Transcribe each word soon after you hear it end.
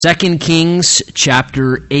2 Kings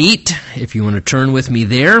chapter 8, if you want to turn with me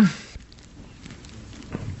there.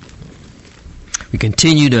 We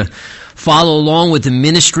continue to follow along with the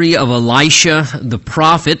ministry of Elisha the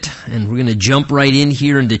prophet, and we're going to jump right in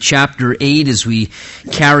here into chapter 8 as we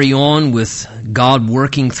carry on with God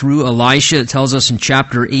working through Elisha. It tells us in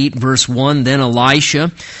chapter 8, verse 1, "Then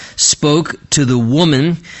Elisha spoke to the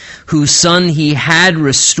woman whose son he had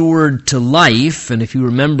restored to life." And if you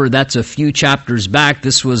remember, that's a few chapters back.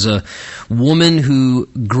 This was a woman who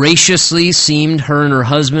graciously seemed, her and her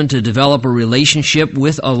husband, to develop a relationship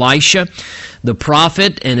with Elisha the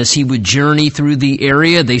prophet. And as he would journey through the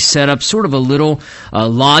area, they set up sort of a little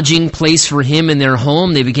lodging place for him in their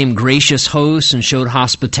home. They became gracious hosts and showed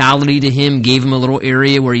hospitality to him, gave him a little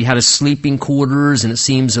area where he had his sleeping quarters, and it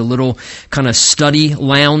seems a little kind of study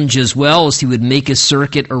lounge as well as he would make his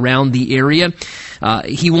circuit around the area.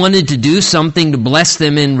 He wanted to do something to bless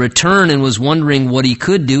them in return and was wondering what he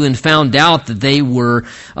could do, and found out that they were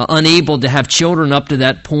unable to have children up to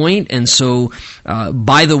that point. And so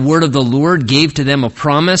by the word of the Lord gave to them a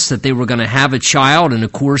promise that they were going to have a child. And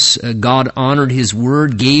of course God honored his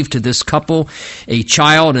word, gave to this couple a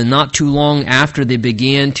child, and not too long after they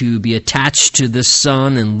began to be attached to this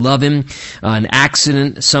son and love him, an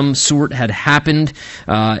accident of some sort had happened,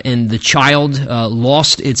 and the child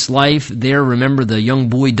lost its life there. Remember, the young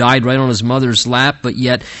boy died right on his mother's lap, but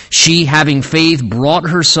yet she, having faith, brought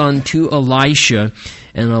her son to Elisha,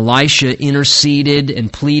 and Elisha interceded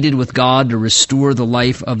and pleaded with God to restore the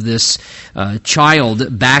life of this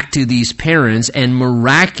child back to these parents, and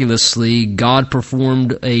miraculously God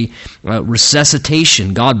performed a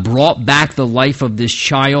resuscitation. God brought back the life of this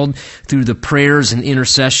child through the prayers and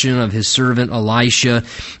intercession of his servant Elisha,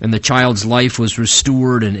 and the child's life was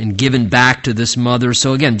restored and given back to this mother.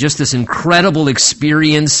 So again, just this incredible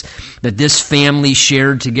experience that this family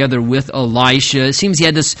shared together with Elisha. It seems he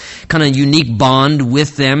had this kind of unique bond with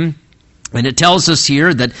them. And it tells us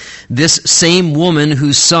here that this same woman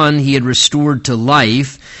whose son he had restored to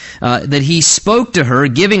life, that he spoke to her,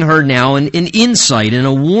 giving her now an insight and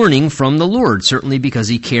a warning from the Lord, certainly because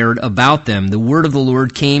he cared about them. The word of the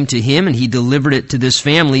Lord came to him, and he delivered it to this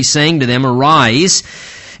family, saying to them, "Arise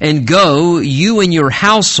and go, you and your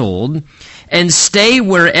household, and stay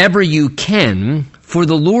wherever you can, for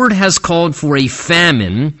the Lord has called for a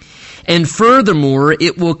famine, and furthermore,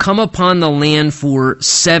 it will come upon the land for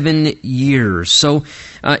 7 years." So,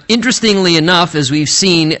 interestingly enough, as we've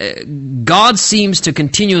seen, God seems to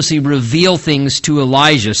continuously reveal things to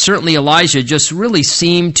Elijah. Certainly Elijah just really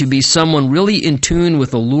seemed to be someone really in tune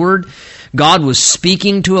with the Lord. God was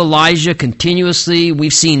speaking to Elijah continuously.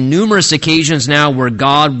 We've seen numerous occasions now where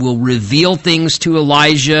God will reveal things to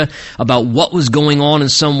Elijah about what was going on in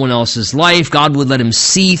someone else's life. God would let him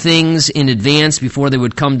see things in advance before they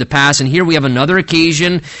would come to pass. And here we have another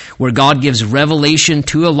occasion where God gives revelation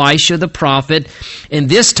to Elisha the prophet, and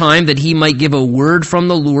this time that he might give a word from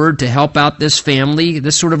the Lord to help out this family.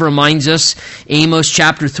 This sort of reminds us, Amos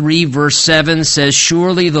chapter 3 verse 7 says,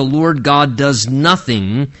 "Surely the Lord God does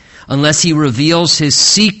nothing unless he reveals his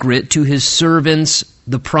secret to his servants,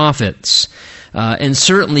 the prophets." And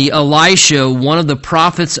certainly Elisha, one of the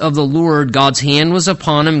prophets of the Lord, God's hand was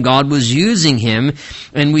upon him, God was using him,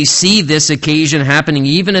 and we see this occasion happening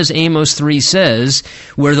even as Amos 3 says,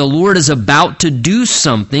 where the Lord is about to do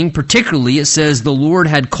something. Particularly it says the Lord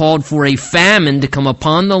had called for a famine to come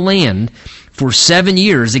upon the land for 7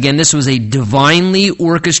 years. Again, this was a divinely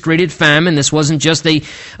orchestrated famine. This wasn't just a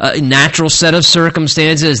natural set of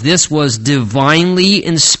circumstances. This was divinely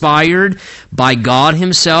inspired by God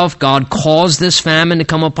himself. God caused this famine to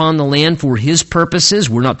come upon the land for his purposes.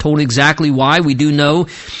 We're not told exactly why. We do know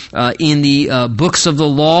in the books of the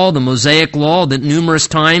law, the Mosaic law, that numerous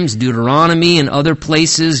times, Deuteronomy and other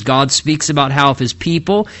places, God speaks about how if his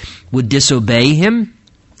people would disobey him,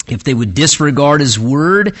 if they would disregard his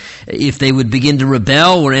word, if they would begin to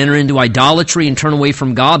rebel or enter into idolatry and turn away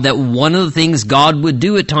from God, that one of the things God would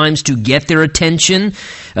do at times to get their attention,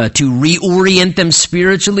 to reorient them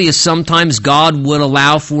spiritually, is sometimes God would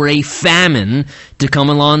allow for a famine to come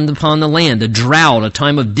along upon the land, a drought, a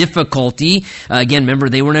time of difficulty. Again, remember,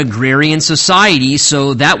 they were an agrarian society,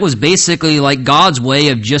 so that was basically like God's way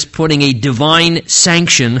of just putting a divine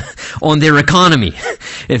sanction on their economy.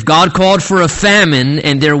 If God called for a famine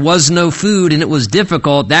and there was no food and it was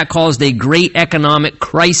difficult, that caused a great economic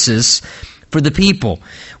crisis for the people,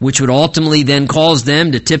 which would ultimately then cause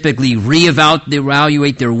them to typically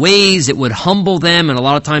reevaluate their ways. It would humble them, and a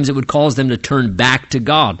lot of times it would cause them to turn back to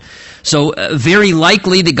God. So very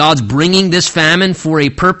likely that God's bringing this famine for a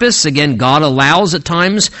purpose. Again, God allows at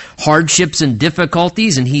times hardships and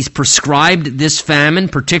difficulties, and He's prescribed this famine.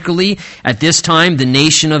 Particularly at this time, the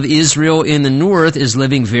nation of Israel in the north is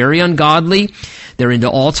living very ungodly. They're into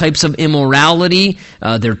all types of immorality.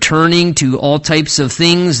 They're turning to all types of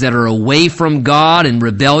things that are away from God and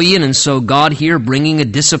rebellion. And so God here bringing a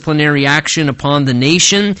disciplinary action upon the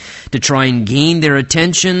nation to try and gain their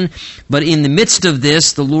attention. But in the midst of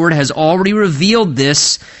this, the Lord has already revealed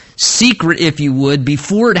this secret, if you would,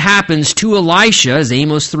 before it happens to Elisha, as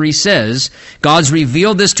Amos 3 says. God's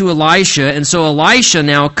revealed this to Elisha, and so Elisha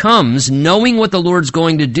now comes, knowing what the Lord's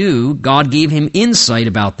going to do. God gave him insight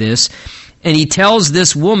about this. And he tells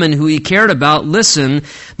this woman who he cared about, listen,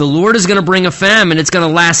 the Lord is going to bring a famine. It's going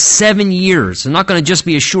to last 7 years. It's not going to just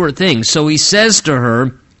be a short thing. So he says to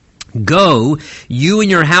her, go, you and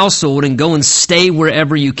your household, and go and stay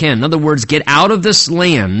wherever you can. In other words, get out of this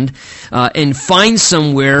land and find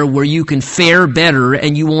somewhere where you can fare better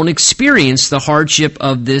and you won't experience the hardship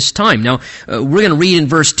of this time. Now, we're going to read in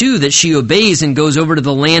verse 2 that she obeys and goes over to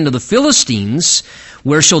the land of the Philistines,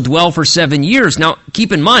 where she'll dwell for 7 years. Now,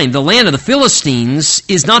 keep in mind, the land of the Philistines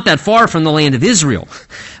is not that far from the land of Israel.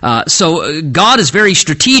 So God is very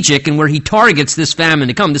strategic in where He targets this famine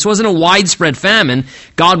to come. This wasn't a widespread famine.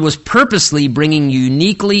 God was purposely bringing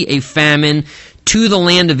uniquely a famine to the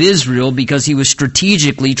land of Israel because He was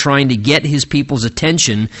strategically trying to get His people's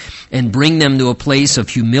attention and bring them to a place of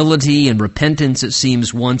humility and repentance, it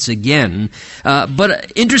seems, once again.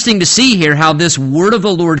 But interesting to see here how this word of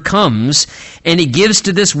the Lord comes, and it gives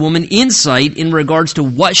to this woman insight in regards to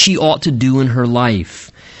what she ought to do in her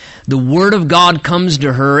life. The Word of God comes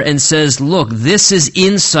to her and says, look, this is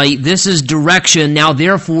insight, this is direction, now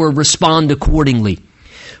therefore respond accordingly.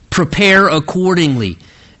 Prepare accordingly.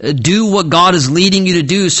 Do what God is leading you to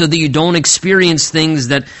do so that you don't experience things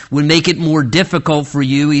that would make it more difficult for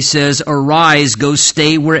you. He says, arise, go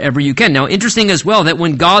stay wherever you can. Now, interesting as well that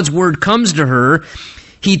when God's word comes to her,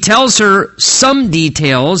 He tells her some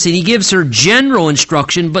details and He gives her general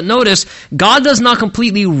instruction, but notice, God does not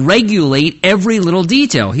completely regulate every little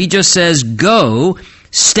detail. He just says, go,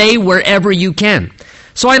 stay wherever you can.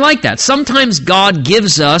 So I like that. Sometimes God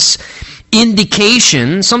gives us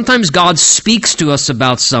indication. Sometimes God speaks to us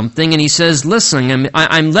about something and He says, listen,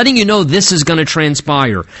 I'm letting you know this is going to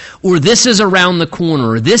transpire, or this is around the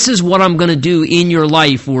corner, or this is what I'm going to do in your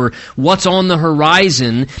life, or what's on the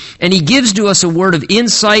horizon. And He gives to us a word of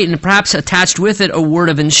insight and perhaps attached with it a word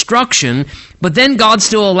of instruction. But then God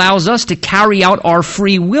still allows us to carry out our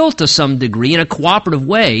free will to some degree in a cooperative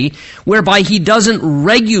way, whereby He doesn't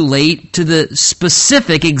regulate to the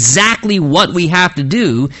specific exactly what we have to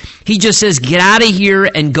do. He just says, get out of here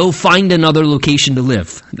and go find another location to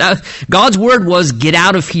live. God's word was, get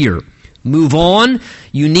out of here. Move on.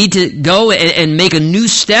 You need to go and make a new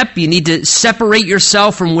step. You need to separate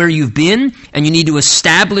yourself from where you've been, and you need to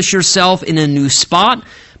establish yourself in a new spot.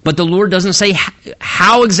 But the Lord doesn't say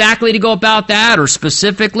how exactly to go about that, or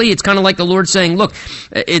specifically. It's kind of like the Lord saying, look,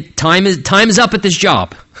 time is up at this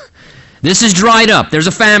job. This is dried up. There's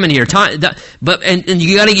a famine here.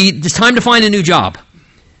 It's time to find a new job.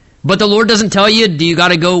 But the Lord doesn't tell you, do you got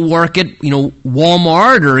to go work at,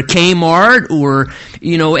 Walmart or Kmart or,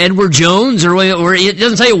 Edward Jones, or it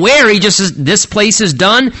doesn't tell you where. He just says, this place is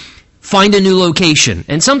done. Find a new location.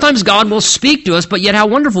 And sometimes God will speak to us, but yet how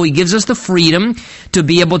wonderful. He gives us the freedom to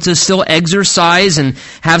be able to still exercise and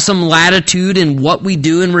have some latitude in what we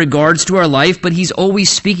do in regards to our life, but He's always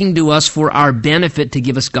speaking to us for our benefit to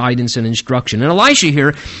give us guidance and instruction. And Elisha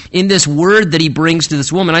here, in this word that he brings to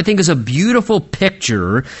this woman, I think is a beautiful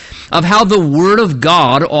picture of how the Word of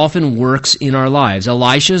God often works in our lives.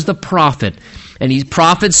 Elisha is the prophet. And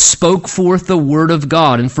prophets spoke forth the word of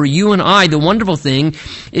God. And for you and I, the wonderful thing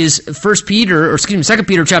is 2 Peter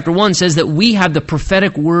chapter 1 says that we have the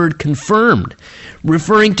prophetic word confirmed,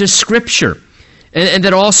 referring to Scripture. And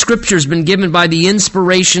that all Scripture has been given by the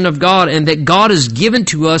inspiration of God, and that God has given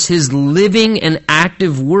to us His living and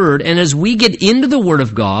active Word. And as we get into the Word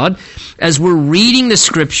of God, as we're reading the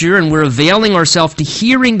Scripture and we're availing ourselves to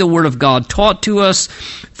hearing the Word of God taught to us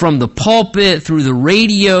from the pulpit, through the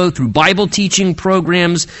radio, through Bible teaching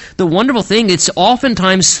programs, the wonderful thing, it's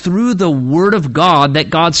oftentimes through the Word of God that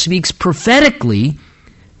God speaks prophetically,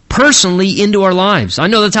 personally into our lives. I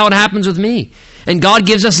know that's how it happens with me. And God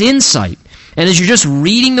gives us insight. And as you're just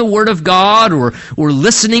reading the Word of God or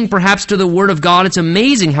listening perhaps to the Word of God, it's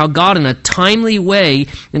amazing how God in a timely way,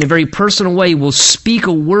 in a very personal way, will speak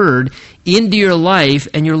a word into your life,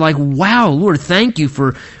 and you're like, wow, Lord, thank you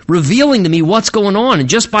for revealing to me what's going on. And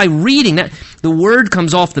just by reading that, the word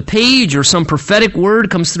comes off the page or some prophetic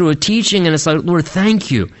word comes through a teaching, and it's like, Lord,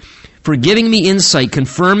 thank you for giving me insight,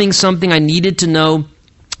 confirming something I needed to know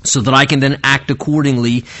so that I can then act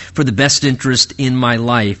accordingly for the best interest in my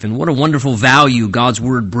life. And what a wonderful value God's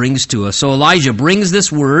word brings to us. So Elijah brings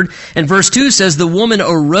this word, and verse 2 says, the woman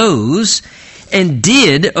arose and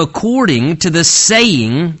did according to the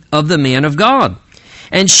saying of the man of God.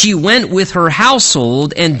 And she went with her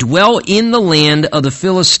household and dwelt in the land of the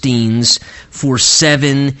Philistines for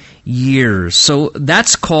 7 years. So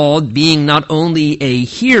that's called being not only a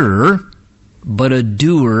hearer, but a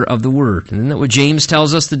doer of the word. Isn't that what James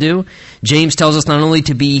tells us to do? James tells us not only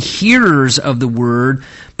to be hearers of the word,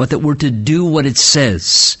 but that we're to do what it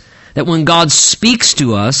says. That when God speaks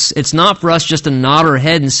to us, it's not for us just to nod our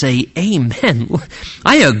head and say, amen,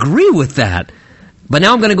 I agree with that. But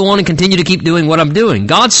now I'm going to go on and continue to keep doing what I'm doing.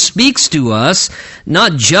 God speaks to us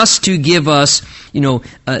not just to give us,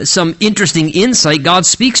 some interesting insight. God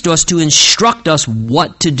speaks to us to instruct us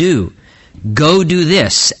what to do. Go do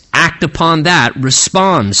this. Act upon that.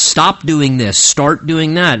 Respond. Stop doing this. Start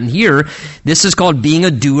doing that. And here, this is called being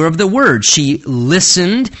a doer of the word. She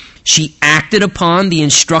listened. She acted upon the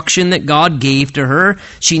instruction that God gave to her.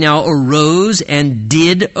 She now arose and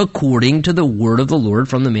did according to the word of the Lord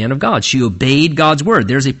from the man of God. She obeyed God's word.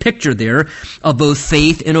 There's a picture there of both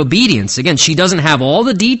faith and obedience. Again, she doesn't have all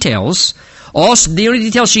the details. The only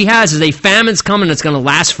detail she has is a famine's coming that's going to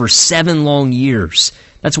last for 7 long years.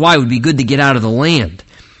 That's why it would be good to get out of the land.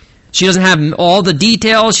 She doesn't have all the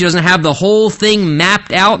details. She doesn't have the whole thing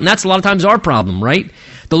mapped out. And that's a lot of times our problem, right?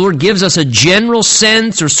 The Lord gives us a general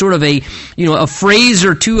sense or sort of a phrase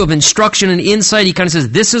or two of instruction and insight. He kind of says,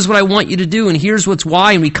 this is what I want you to do, and here's what's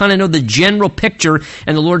why. And we kind of know the general picture,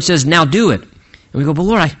 and the Lord says, now do it. And we go, but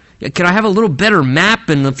Lord, can I have a little better map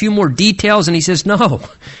and a few more details? And he says, no.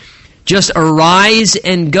 Just arise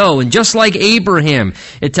and go. And just like Abraham,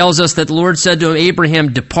 it tells us that the Lord said to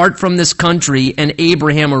Abraham, depart from this country. And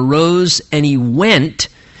Abraham arose and he went.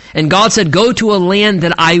 And God said, go to a land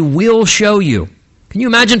that I will show you. Can you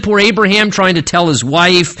imagine poor Abraham trying to tell his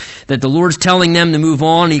wife that the Lord's telling them to move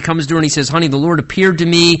on? He comes to her and he says, honey, the Lord appeared to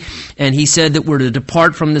me and he said that we're to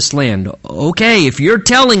depart from this land. Okay, if you're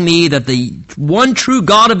telling me that the one true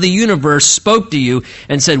God of the universe spoke to you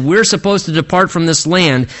and said we're supposed to depart from this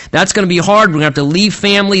land, that's going to be hard. We're going to have to leave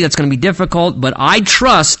family. That's going to be difficult. But I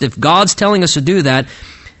trust if God's telling us to do that,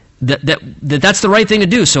 that's the right thing to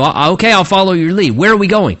do. So, okay, I'll follow your lead. Where are we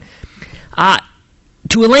going?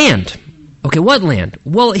 To a land. Okay, what land?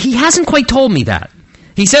 Well, he hasn't quite told me that.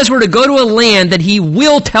 He says we're to go to a land that he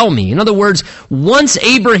will tell me. In other words, once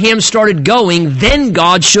Abraham started going, then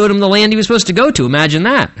God showed him the land he was supposed to go to. Imagine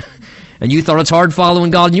that. And you thought it's hard following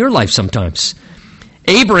God in your life sometimes.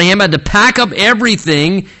 Abraham had to pack up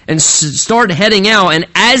everything and start heading out. And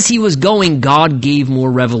as he was going, God gave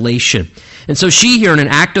more revelation. And so she here, in an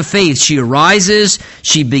act of faith, she arises,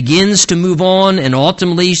 she begins to move on, and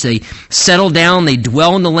ultimately they settle down, they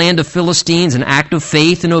dwell in the land of Philistines, an act of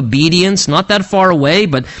faith and obedience, not that far away,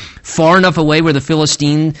 but far enough away where the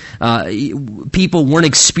Philistine people weren't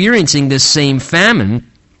experiencing this same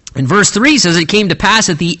famine. And verse 3 says, it came to pass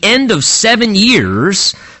at the end of 7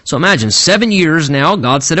 years, so imagine, 7 years now,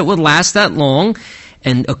 God said it would last that long,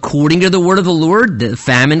 and according to the word of the Lord, the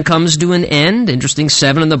famine comes to an end. Interesting,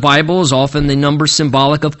 7 in the Bible is often the number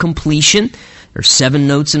symbolic of completion. There's 7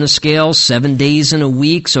 notes in a scale, 7 days in a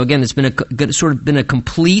week. So again, it's been a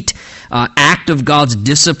complete act of God's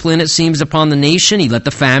discipline, it seems, upon the nation. He let the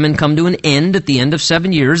famine come to an end at the end of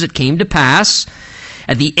 7 years. It came to pass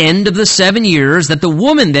at the end of the 7 years that the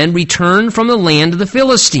woman then returned from the land of the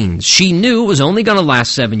Philistines. She knew it was only going to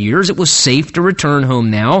last 7 years. It was safe to return home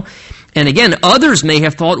now. And again, others may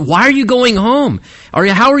have thought, why are you going home?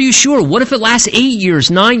 How are you sure? What if it lasts 8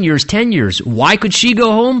 years, 9 years, 10 years? Why could she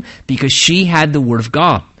go home? Because she had the Word of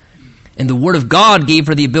God. And the Word of God gave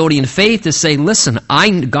her the ability and faith to say, listen,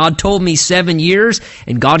 God told me 7 years,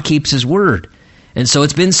 and God keeps His Word. And so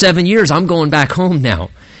it's been 7 years. I'm going back home now.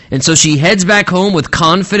 And so she heads back home with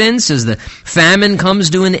confidence as the famine comes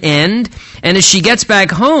to an end. And as she gets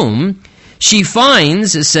back home, she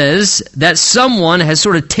finds, it says, that someone has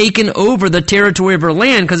sort of taken over the territory of her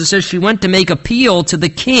land, because it says she went to make appeal to the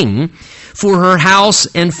king for her house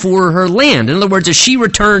and for her land. In other words, as she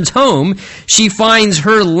returns home, she finds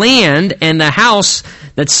her land and the house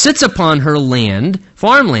that sits upon her land,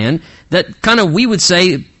 farmland, that kind of, we would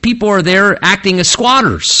say, people are there acting as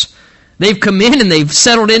squatters. They've come in and they've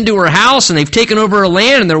settled into her house and they've taken over her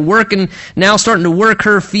land and they're working, now starting to work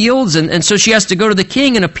her fields. And so she has to go to the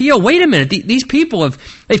king and appeal. Wait a minute, these people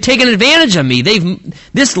they've taken advantage of me.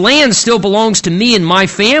 This land still belongs to me and my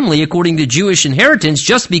family according to Jewish inheritance.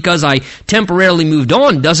 Just because I temporarily moved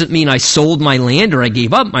on doesn't mean I sold my land or I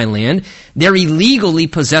gave up my land. They're illegally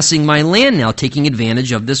possessing my land now, taking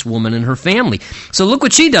advantage of this woman and her family. So look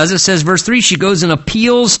what she does. It says, verse 3, she goes and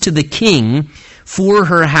appeals to the king for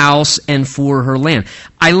her house and for her land.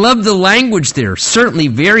 I love the language there. Certainly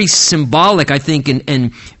very symbolic, I think,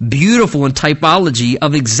 and beautiful in typology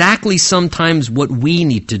of exactly sometimes what we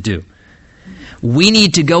need to do. We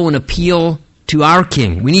need to go and appeal to our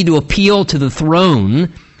king. We need to appeal to the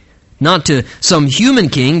throne, not to some human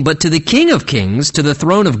king, but to the King of Kings, to the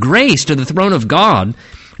throne of grace, to the throne of God.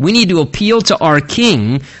 We need to appeal to our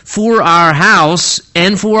king for our house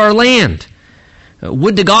and for our land.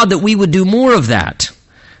 Would to God that we would do more of that.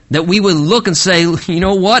 That we would look and say, you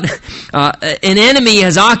know what? An enemy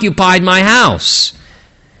has occupied my house.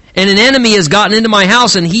 And an enemy has gotten into my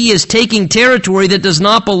house and he is taking territory that does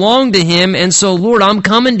not belong to him. And so, Lord, I'm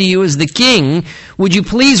coming to you as the king. Would you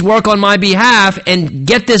please work on my behalf and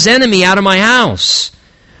get this enemy out of my house?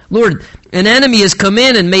 Lord, an enemy has come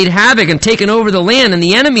in and made havoc and taken over the land, and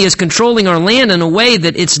the enemy is controlling our land in a way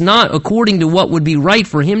that it's not according to what would be right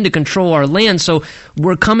for him to control our land. So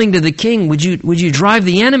we're coming to the king. Would you drive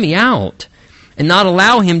the enemy out and not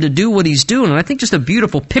allow him to do what he's doing? And I think just a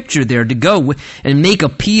beautiful picture there to go and make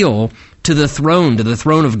appeal to the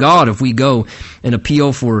throne of God, if we go and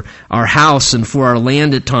appeal for our house and for our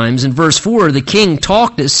land at times. In verse 4, the king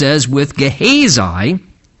talked, it says, with Gehazi,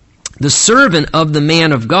 the servant of the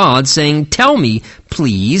man of God, saying, tell me,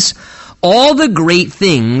 please, all the great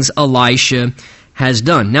things Elisha has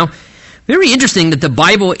done. Now, very interesting that the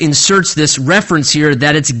Bible inserts this reference here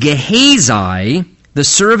that it's Gehazi, the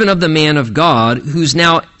servant of the man of God, who's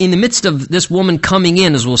now in the midst of this woman coming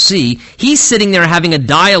in, as we'll see. He's sitting there having a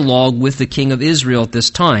dialogue with the king of Israel at this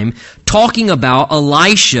time, talking about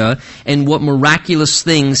Elisha and what miraculous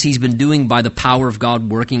things he's been doing by the power of God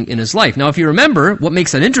working in his life. Now, if you remember, what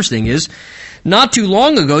makes that interesting is, not too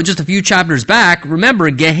long ago, just a few chapters back, remember,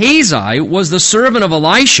 Gehazi was the servant of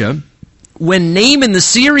Elisha when Naaman the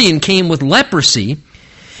Syrian came with leprosy,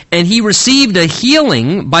 and he received a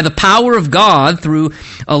healing by the power of God through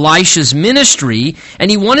Elisha's ministry,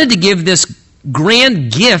 and he wanted to give this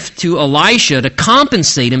grand gift to Elisha to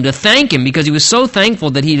compensate him, to thank him, because he was so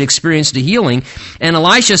thankful that he'd experienced a healing. And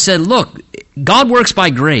Elisha said, look, God works by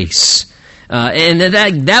grace. And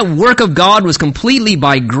that work of God was completely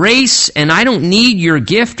by grace, and I don't need your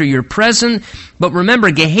gift or your present. But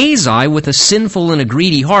remember, Gehazi, with a sinful and a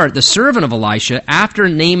greedy heart, the servant of Elisha, after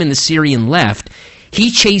Naaman the Syrian left, he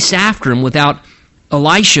chased after him without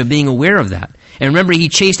Elisha being aware of that. And remember, he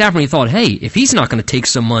chased after him. He thought, hey, if he's not going to take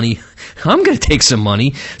some money, I'm going to take some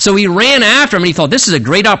money. So he ran after him, and he thought, this is a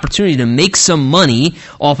great opportunity to make some money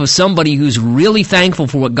off of somebody who's really thankful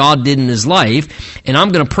for what God did in his life, and I'm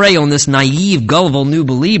going to prey on this naive, gullible new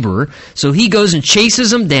believer. So he goes and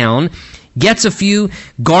chases him down, gets a few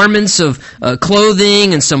garments of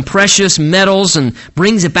clothing and some precious metals and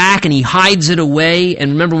brings it back, and he hides it away.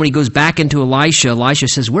 And remember, when he goes back into Elisha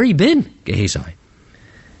says, where you been, Gehazi?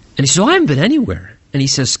 And he says, I haven't been anywhere. And he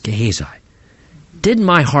says, Gehazi, didn't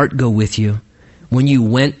my heart go with you when you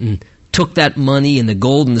went and took that money and the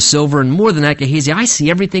gold and the silver? And more than that, Gehazi, I see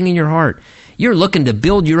everything in your heart. You're looking to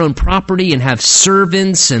build your own property and have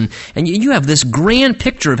servants, and you have this grand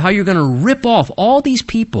picture of how you're going to rip off all these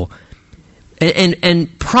people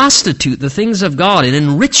and prostitute the things of God and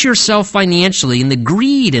enrich yourself financially in the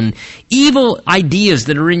greed and evil ideas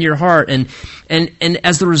that are in your heart. And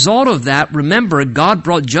as the result of that, remember, God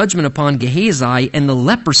brought judgment upon Gehazi, and the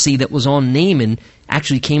leprosy that was on Naaman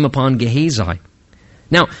actually came upon Gehazi.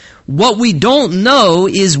 Now, what we don't know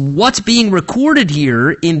is what's being recorded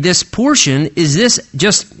here in this portion. Is this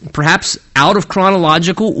just perhaps out of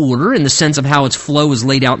chronological order in the sense of how its flow is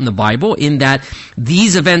laid out in the Bible, in that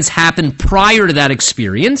these events happened prior to that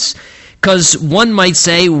experience? Because one might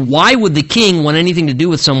say, why would the king want anything to do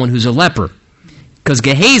with someone who's a leper? Because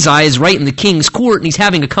Gehazi is right in the king's court and he's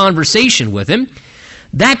having a conversation with him.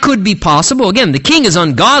 That could be possible. Again, the king is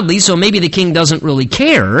ungodly, so maybe the king doesn't really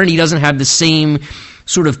care, and he doesn't have the same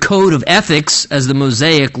sort of code of ethics as the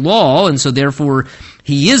Mosaic law, and so therefore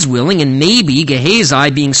he is willing. And maybe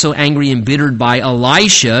Gehazi, being so angry and embittered by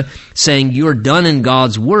Elisha saying, you're done in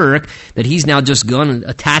God's work, that he's now just gone and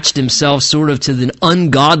attached himself sort of to the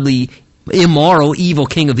ungodly, immoral, evil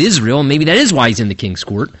king of Israel, and maybe that is why he's in the king's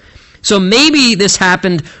court. So maybe this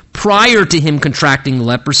happened prior to him contracting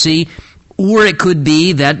leprosy, Or it could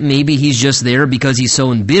be that maybe he's just there because he's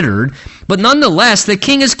so embittered. But nonetheless, the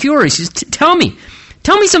king is curious. He says, tell me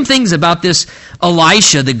some things about this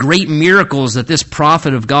Elisha, the great miracles that this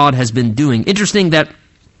prophet of God has been doing. Interesting that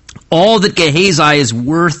all that Gehazi is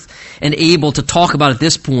worth and able to talk about at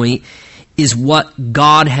this point is what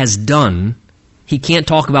God has done. He can't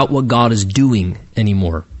talk about what God is doing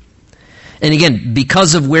anymore. And again,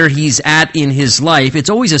 because of where he's at in his life, it's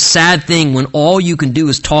always a sad thing when all you can do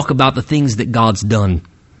is talk about the things that God's done,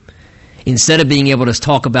 instead of being able to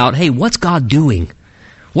talk about, hey, what's God doing?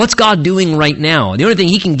 What's God doing right now? The only thing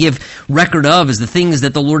he can give record of is the things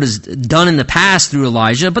that the Lord has done in the past through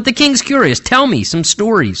Elijah. But the king's curious. Tell me some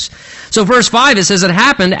stories. So verse 5, it says, it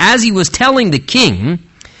happened as he was telling the king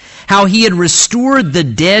how he had restored the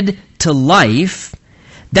dead to life,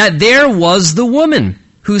 that there was the woman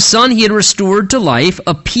whose son he had restored to life,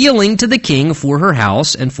 appealing to the king for her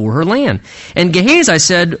house and for her land. And Gehazi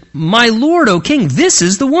said, my lord, O king, this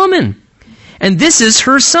is the woman, and this is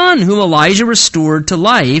her son, whom Elijah restored to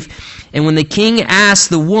life. And when the king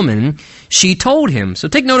asked the woman, she told him. So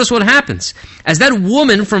take notice what happens. As that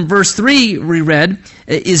woman from verse 3 we read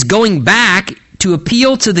is going back to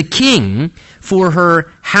appeal to the king for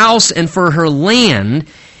her house and for her land,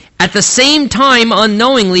 at the same time,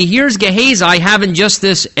 unknowingly, here's Gehazi having just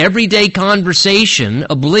this everyday conversation,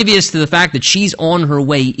 oblivious to the fact that she's on her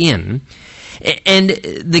way in. And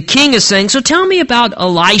the king is saying, so tell me about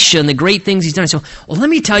Elisha and the great things he's done. So, well, let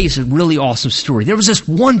me tell you a really awesome story. There was this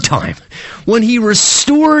one time when he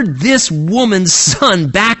restored this woman's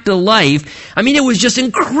son back to life. I mean, it was just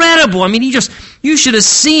incredible. I mean, you should have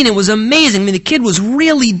seen, it was amazing. I mean, the kid was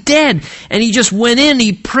really dead, and he just went in,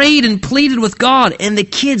 he prayed and pleaded with God, and the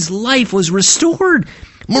kid's life was restored.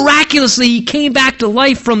 Miraculously, he came back to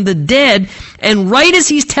life from the dead, and right as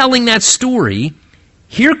he's telling that story,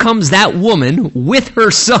 here comes that woman with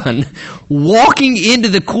her son walking into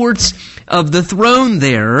the courts of the throne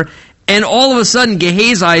there, and all of a sudden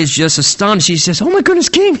Gehazi is just astonished. He says, oh my goodness,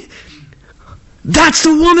 king, that's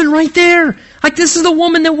the woman right there. Like, this is the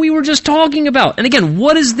woman that we were just talking about. And again,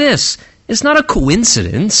 what is this? It's not a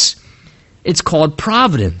coincidence. It's called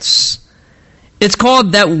providence. It's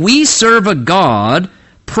called that we serve a God.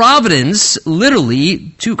 Providence,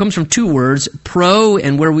 literally, comes from two words, pro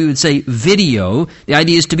and where we would say video. The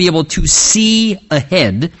idea is to be able to see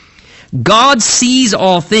ahead. God sees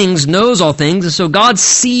all things, knows all things, and so God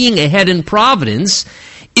seeing ahead in providence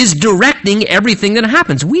is directing everything that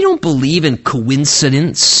happens. We don't believe in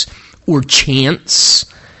coincidence or chance.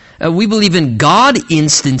 We believe in God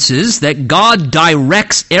instances, that God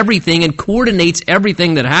directs everything and coordinates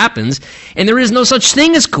everything that happens, and there is no such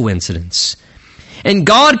thing as coincidence. And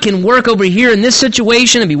God can work over here in this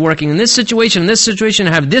situation and be working in this situation,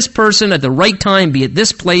 and have this person at the right time be at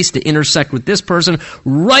this place to intersect with this person,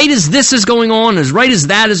 right as this is going on, as right as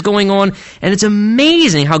that is going on. And it's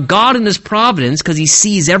amazing how God in His providence, because He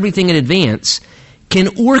sees everything in advance, can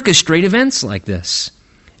orchestrate events like this.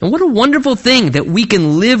 And what a wonderful thing that we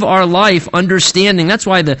can live our life understanding. That's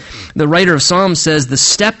why the writer of Psalms says, the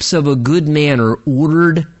steps of a good man are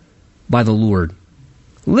ordered by the Lord.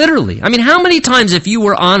 Literally. I mean, how many times, if you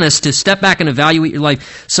were honest to step back and evaluate your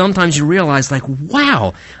life, sometimes you realize, like,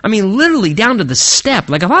 wow, I mean, literally down to the step.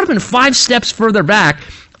 Like, if I'd have been 5 steps further back,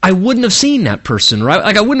 I wouldn't have seen that person, right?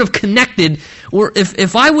 Like, I wouldn't have connected, or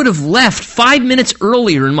if I would have left 5 minutes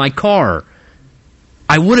earlier in my car,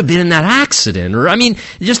 I would have been in that accident. Or, I mean,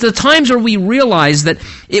 just the times where we realize that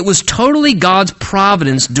it was totally God's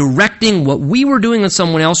providence directing what we were doing and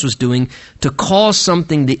someone else was doing to cause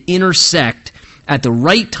something to intersect at the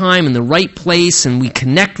right time in the right place, and we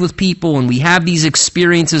connect with people and we have these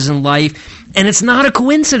experiences in life, and it's not a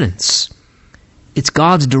coincidence. It's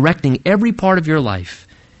God's directing every part of your life,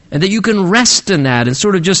 and that you can rest in that and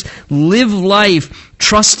sort of just live life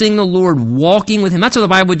trusting the Lord, walking with Him. That's what the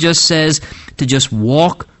Bible just says, to just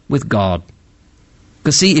walk with God.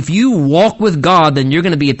 Because see, if you walk with God, then you're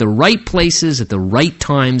going to be at the right places at the right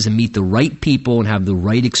times and meet the right people and have the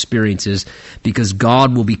right experiences, because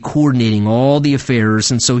God will be coordinating all the affairs.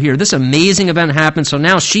 And so here, this amazing event happens. So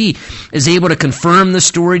now she is able to confirm the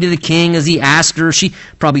story to the king as he asked her. She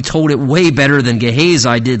probably told it way better than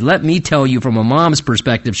Gehazi did. Let me tell you from a mom's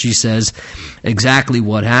perspective, she says, exactly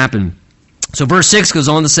what happened. So verse 6 goes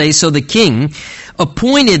on to say, so the king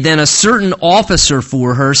appointed then a certain officer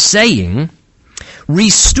for her, saying,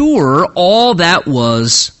 restore all that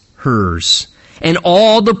was hers, and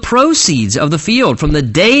all the proceeds of the field from the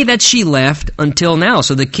day that she left until now.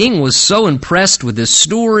 So the king was so impressed with this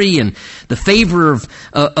story, and the favor of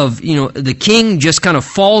the king just kind of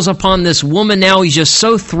falls upon this woman now. He's just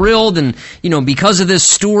so thrilled, and because of this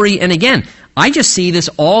story. And again, I just see this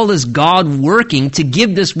all as God working to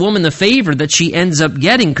give this woman the favor that she ends up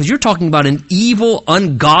getting, because you're talking about an evil,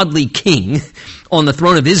 ungodly king on the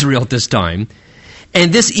throne of Israel at this time.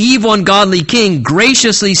 And this evil, ungodly king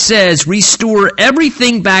graciously says, restore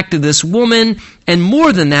everything back to this woman, and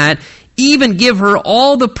more than that, even give her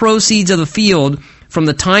all the proceeds of the field from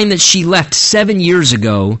the time that she left 7 years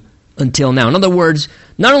ago until now. In other words,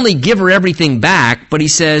 not only give her everything back, but he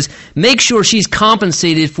says, make sure she's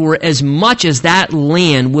compensated for as much as that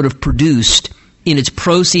land would have produced in its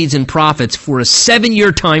proceeds and profits for a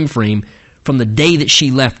 7-year time frame from the day that she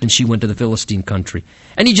left and she went to the Philistine country.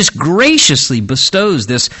 And he just graciously bestows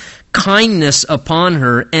this kindness upon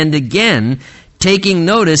her. And again, taking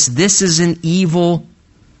notice, this is an evil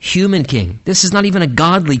human king. This is not even a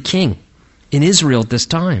godly king in Israel at this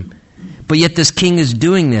time. But yet this king is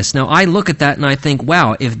doing this. Now I look at that and I think,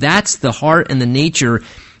 wow, if that's the heart and the nature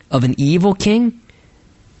of an evil king,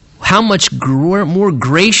 how much more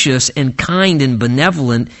gracious and kind and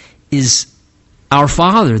benevolent is our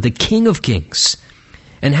Father, the King of Kings.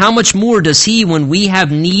 And how much more does he, when we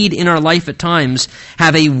have need in our life at times,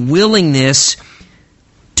 have a willingness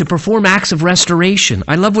to perform acts of restoration.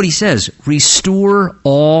 I love what he says, restore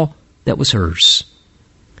all that was hers.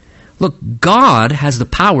 Look, God has the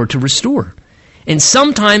power to restore. And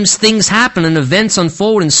sometimes things happen and events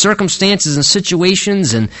unfold in circumstances and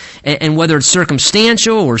situations, and whether it's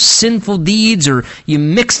circumstantial or sinful deeds, or you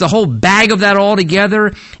mix the whole bag of that all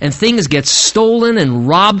together, and things get stolen and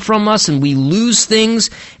robbed from us and we lose things.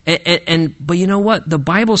 But you know what? The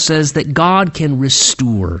Bible says that God can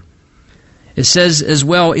restore. It says as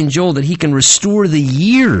well in Joel that he can restore the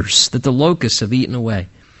years that the locusts have eaten away.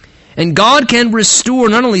 And God can restore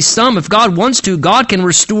not only some, if God wants to, God can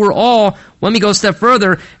restore all. Let me go a step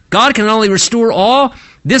further. God can not only restore all,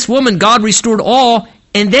 this woman, God restored all,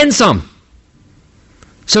 and then some.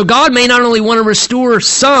 So God may not only want to restore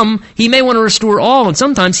some, he may want to restore all, and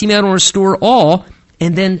sometimes he may want to restore all,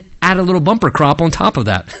 and then add a little bumper crop on top of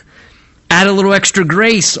that. Add a little extra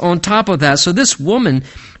grace on top of that. So this woman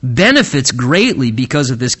benefits greatly because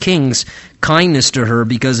of this king's kindness to her,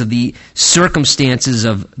 because of the circumstances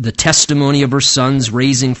of the testimony of her sons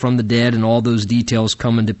raising from the dead, and all those details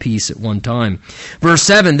come into piece at one time. Verse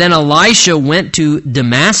 7, then Elisha went to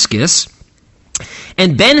Damascus,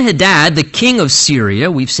 and Ben-Hadad, the king of Syria,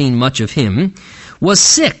 we've seen much of him, was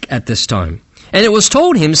sick at this time. And it was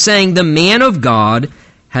told him, saying, the man of God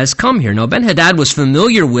has come here. Now, Ben-Hadad was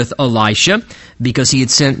familiar with Elisha because he had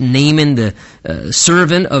sent Naaman, the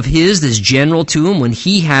servant of his, this general, to him when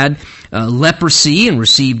he had leprosy and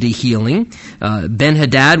received a healing.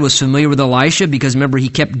 Ben-Hadad was familiar with Elisha because, remember, he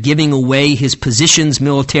kept giving away his positions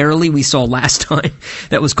militarily. We saw last time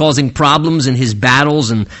that was causing problems in his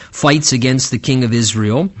battles and fights against the king of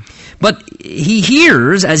Israel. But he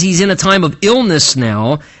hears, as he's in a time of illness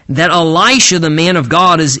now, that Elisha, the man of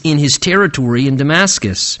God, is in his territory in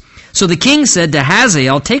Damascus. So the king said to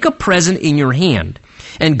Hazael, take a present in your hand,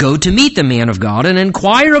 and go to meet the man of God, and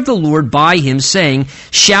inquire of the Lord by him, saying,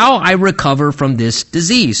 shall I recover from this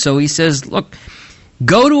disease? So he says, look,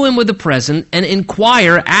 go to him with a present, and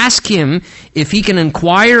inquire, ask him if he can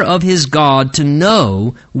inquire of his God to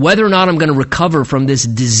know whether or not I'm going to recover from this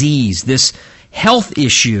disease, this health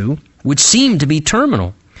issue, which seemed to be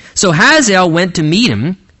terminal. So Hazael went to meet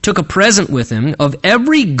him, took a present with him of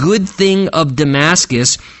every good thing of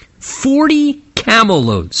Damascus, 40 camel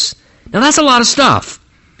loads. Now that's a lot of stuff.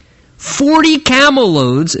 40 camel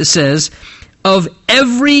loads, it says, of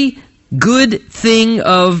every good thing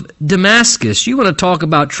of Damascus. You want to talk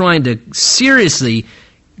about trying to seriously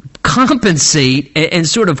compensate and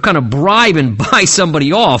sort of kind of bribe and buy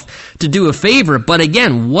somebody off to do a favor. But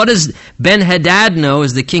again, what does Ben-Hadad know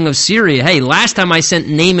as the king of Syria? Hey, last time I sent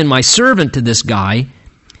Naaman, my servant, to this guy,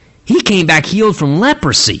 he came back healed from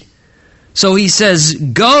leprosy. So he says,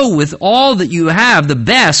 go with all that you have, the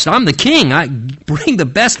best. I'm the king. I bring the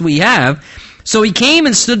best we have. So he came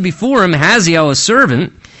and stood before him, Hazael, a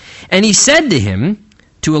servant, and he said to him,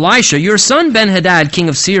 to Elisha, your son Ben-Hadad, king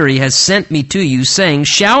of Syria, has sent me to you, saying,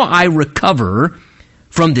 shall I recover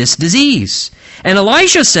from this disease? And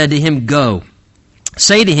Elisha said to him, go.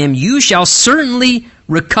 Say to him, you shall certainly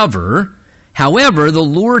recover. However, the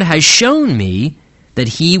Lord has shown me that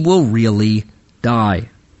he will really die.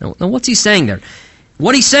 Now what's he saying there?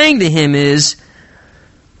 What he's saying to him is,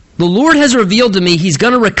 the Lord has revealed to me he's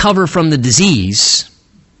going to recover from the disease.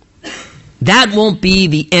 That won't be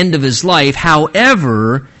the end of his life.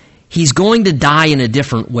 However, he's going to die in a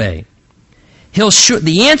different way.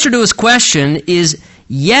 The answer to his question is,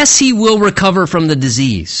 yes, he will recover from the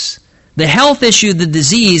disease. The health issue, the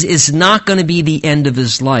disease, is not going to be the end of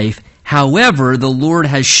his life. However, the Lord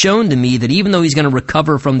has shown to me that even though he's going to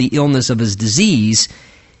recover from the illness of his disease,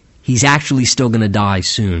 he's actually still going to die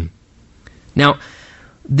soon. Now,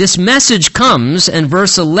 this message comes, and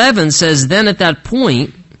verse 11 says, then at that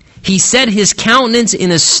point, he set his countenance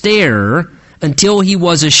in a stare until he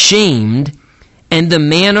was ashamed, and the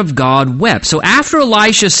man of God wept. So after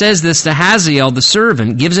Elisha says this to Hazael, the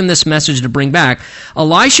servant, gives him this message to bring back,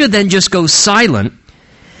 Elisha then just goes silent,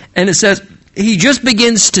 and it says he just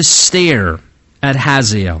begins to stare at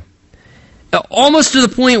Hazael, almost to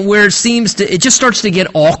the point where it just starts to get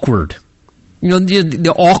awkward. You know,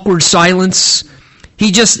 the awkward silence.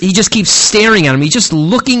 He just keeps staring at him. He's just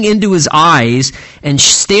looking into his eyes and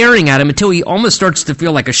staring at him until he almost starts to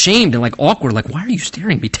feel like ashamed and like awkward. Like, why are you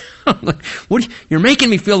staring me down? Like, you're making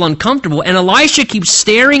me feel uncomfortable. And Elisha keeps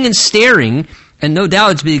staring and staring, and no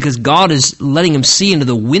doubt it's because God is letting him see into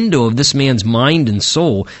the window of this man's mind and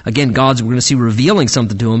soul. Again, we're going to see revealing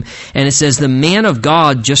something to him. And it says the man of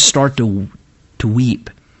God just start to weep.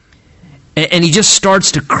 And he just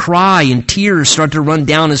starts to cry, and tears start to run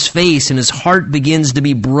down his face, and his heart begins to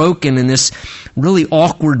be broken in this really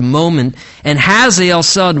awkward moment. And Hazael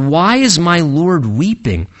said, why is my Lord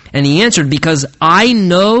weeping? And he answered, because I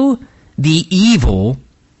know the evil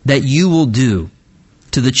that you will do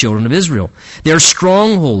to the children of Israel. Their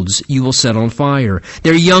strongholds you will set on fire.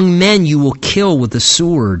 Their young men you will kill with the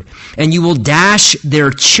sword. And you will dash their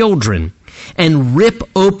children and rip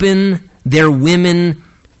open their women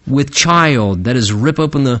with child, that is, rip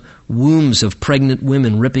open the wombs of pregnant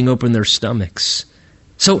women, ripping open their stomachs.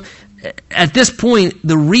 So at this point,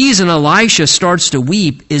 the reason Elisha starts to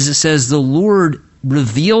weep is it says the Lord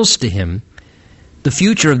reveals to him the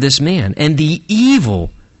future of this man and the evil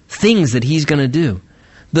things that he's going to do.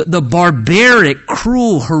 The barbaric,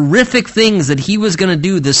 cruel, horrific things that he was going to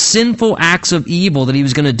do, the sinful acts of evil that he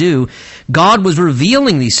was going to do. God was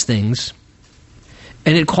revealing these things,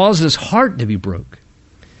 and it caused his heart to be broken.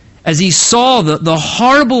 As he saw the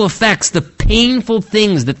horrible effects, the painful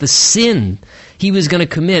things that the sin he was going to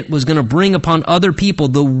commit was going to bring upon other people,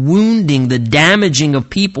 the wounding, the damaging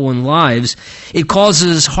of people and lives, it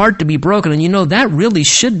causes his heart to be broken. And you know, that really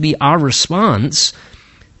should be our response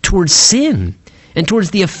towards sin and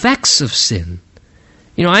towards the effects of sin.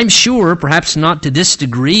 You know, I'm sure, perhaps not to this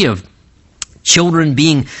degree of children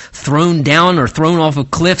being thrown down or thrown off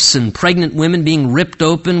of cliffs and pregnant women being ripped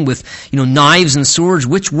open with, knives and swords,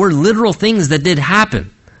 which were literal things that did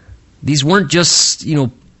happen. These weren't just,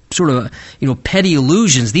 petty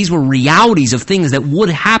illusions. These were realities of things that would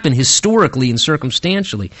happen historically and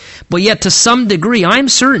circumstantially. But yet, to some degree, I'm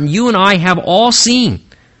certain you and I have all seen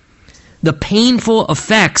the painful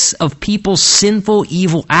effects of people's sinful,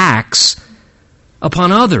 evil acts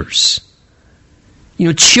upon others.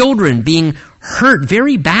 Children being hurt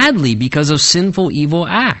very badly because of sinful, evil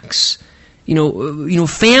acts.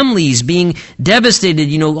 Families being devastated.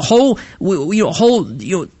 Whole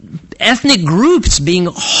ethnic groups being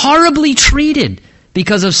horribly treated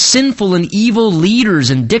because of sinful and evil leaders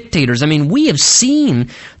and dictators. I mean, we have seen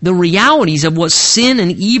the realities of what sin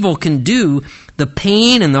and evil can do, the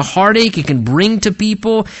pain and the heartache it can bring to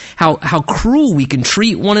people, how cruel we can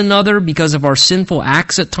treat one another because of our sinful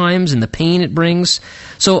acts at times and the pain it brings.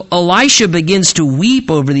 So Elisha begins to weep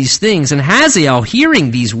over these things, and Hazael, hearing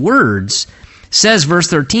these words, says, verse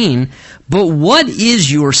 13, but what is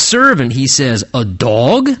your servant, he says, a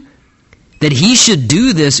dog, that he should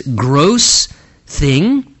do this gross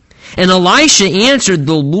thing? And Elisha answered,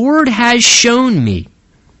 the Lord has shown me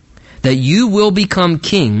that you will become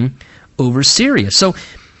king over Syria. So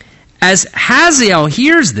as Hazael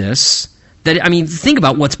hears this, think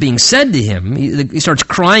about what's being said to him. He starts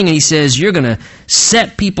crying and he says, you're going to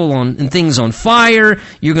set people and things on fire.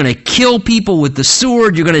 You're going to kill people with the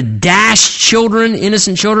sword. You're going to dash children,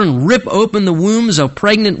 innocent children, rip open the wombs of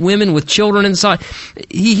pregnant women with children inside.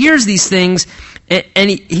 He hears these things and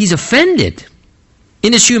he's offended.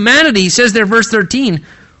 In his humanity, he says there, verse 13,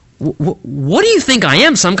 what do you think I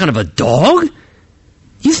am, some kind of a dog?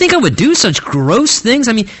 You think I would do such gross things?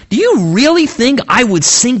 I mean, do you really think I would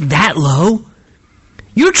sink that low?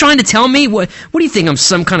 You're trying to tell me, what do you think, I'm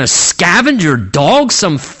some kind of scavenger dog,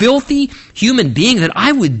 some filthy human being, that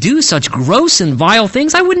I would do such gross and vile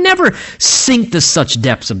things? I would never sink to such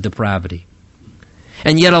depths of depravity.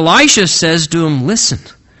 And yet Elisha says to him, listen,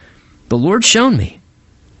 the Lord's shown me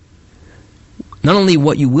not only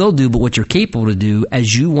what you will do, but what you're capable to do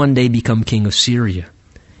as you one day become king of Syria.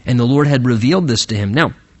 And the Lord had revealed this to him.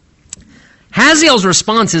 Now, Hazael's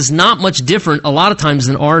response is not much different a lot of times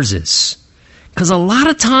than ours is. Because a lot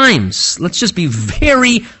of times, let's just be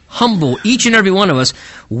very humble, each and every one of us,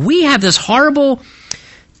 we have this horrible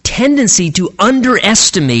tendency to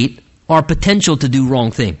underestimate our potential to do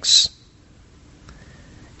wrong things.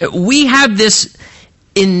 We have this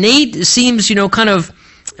innate, seems,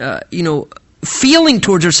 feeling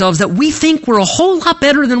towards ourselves that we think we're a whole lot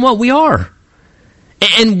better than what we are.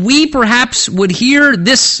 And we perhaps would hear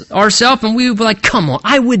this ourselves and we would be like, come on,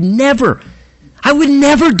 I would never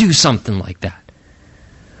do something like that.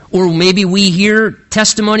 Or maybe we hear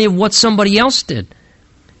testimony of what somebody else did.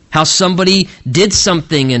 How somebody did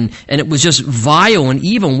something and it was just vile and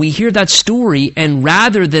evil. And we hear that story, and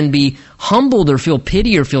rather than be humbled or feel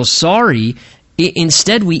pity or feel sorry,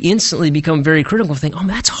 instead we instantly become very critical and think, oh,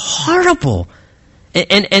 that's horrible.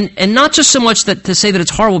 And not just so much that to say that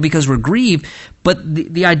it's horrible because we're grieved, but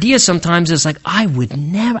the idea sometimes is like, I would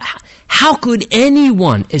never, how could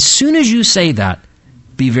anyone, as soon as you say that,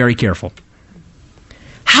 be very careful.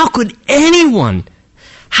 How could anyone,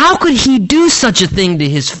 how could he do such a thing to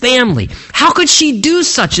his family? How could she do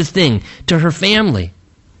such a thing to her family?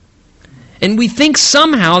 And we think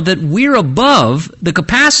somehow that we're above the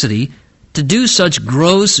capacity to do such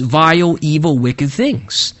gross, vile, evil, wicked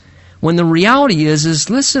things. When the reality is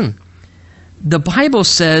listen, the Bible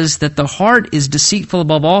says that the heart is deceitful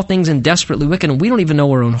above all things and desperately wicked, and we don't even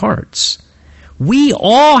know our own hearts. We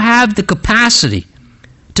all have the capacity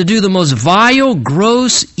to do the most vile,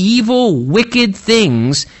 gross, evil, wicked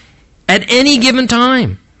things at any given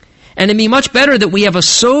time. And it'd be much better that we have a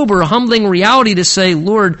sober, humbling reality to say,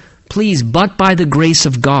 Lord, please, but by the grace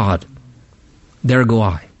of God, there go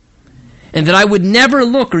I. And that I would never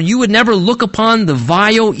look, or you would never look upon the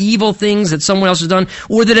vile, evil things that someone else has done,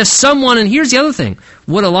 or that if someone, and here's the other thing,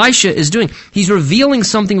 what Elisha is doing, he's revealing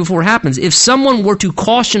something before it happens. If someone were to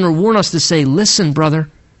caution or warn us to say, listen, brother,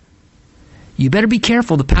 you better be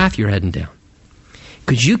careful the path you're heading down.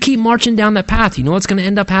 Because you keep marching down that path, you know what's going to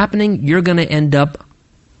end up happening? You're going to end up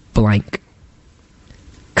blank.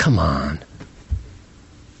 Come on.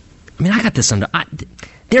 I mean, I got this under,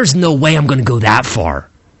 there's no way I'm going to go that far.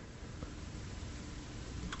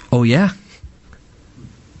 Oh, yeah?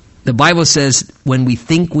 The Bible says, when we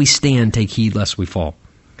think we stand, take heed lest we fall.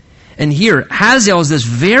 And here, Hazael is this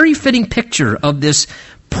very fitting picture of this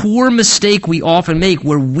poor mistake we often make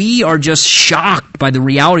where we are just shocked by the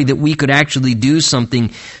reality that we could actually do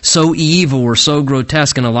something so evil or so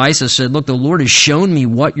grotesque. And Elisha said, look, the Lord has shown me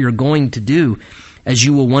what you're going to do, as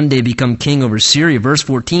you will one day become king over Syria. Verse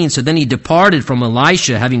 14, so then he departed from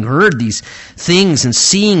Elisha, having heard these things and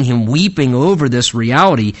seeing him weeping over this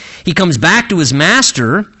reality. He comes back to his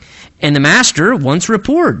master, and the master wants a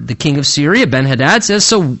report. The king of Syria, Ben-Hadad, says,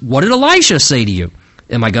 so what did Elisha say to you?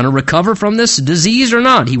 Am I going to recover from this disease or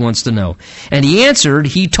not? He wants to know. And he answered,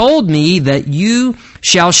 he told me that you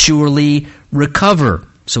shall surely recover.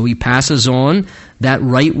 So he passes on that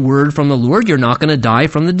right word from the Lord. You're not going to die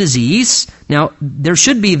from the disease. Now, there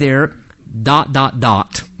should be there, ... Because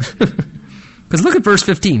look at verse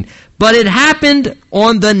 15. But it happened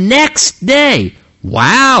on the next day.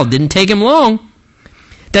 Wow, didn't take him long.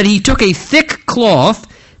 That he took a thick cloth,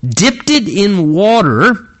 dipped it in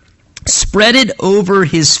water, spread it over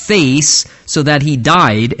his face so that he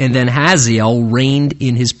died, and then Hazael reigned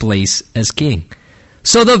in his place as king.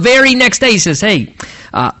 So the very next day he says, hey,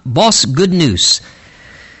 boss, good news.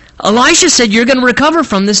 Elisha said you're going to recover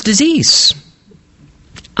from this disease.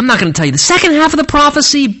 I'm not going to tell you the second half of the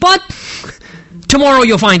prophecy, but tomorrow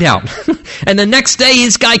you'll find out. And the next day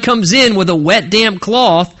this guy comes in with a wet, damp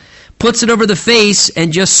cloth, puts it over the face,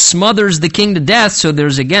 and just smothers the king to death. So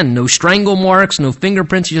there's, again, no strangle marks, no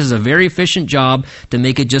fingerprints. He does a very efficient job to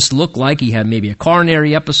make it just look like he had maybe a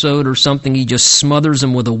coronary episode or something. He just smothers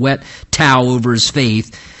him with a wet towel over his face,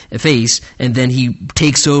 and then he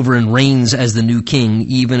takes over and reigns as the new king,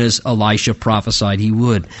 even as Elisha prophesied he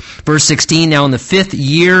would. Verse 16, now in the 5th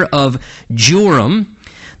year of Joram,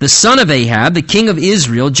 the son of Ahab, the king of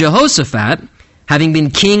Israel, Jehoshaphat, having been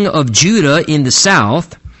king of Judah in the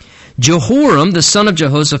south, Jehoram, the son of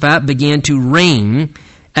Jehoshaphat, began to reign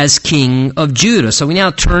as king of Judah. So we now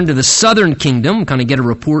turn to the southern kingdom, kind of get a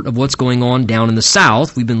report of what's going on down in the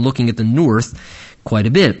south. We've been looking at the north quite a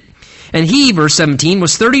bit. And he, verse 17,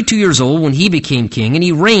 was 32 years old when he became king, and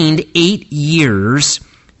he reigned 8 years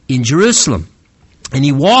in Jerusalem. And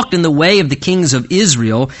he walked in the way of the kings of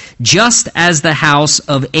Israel, just as the house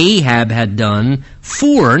of Ahab had done,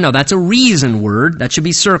 now that's a reason word, that should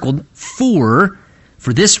be circled,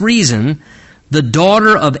 for this reason, the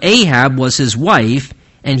daughter of Ahab was his wife,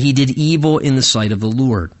 and he did evil in the sight of the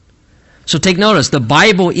Lord. So take notice, the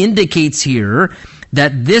Bible indicates here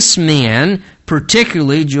that this man,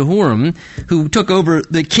 particularly Jehoram, who took over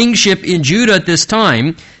the kingship in Judah at this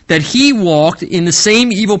time, that he walked in the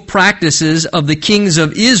same evil practices of the kings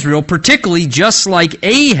of Israel, particularly just like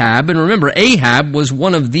Ahab. And remember, Ahab was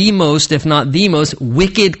one of the most, if not the most,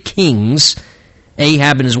 wicked kings,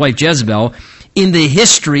 Ahab and his wife Jezebel, in the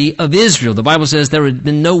history of Israel. The Bible says there had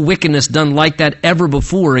been no wickedness done like that ever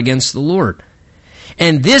before against the Lord.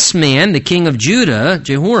 And this man, the king of Judah,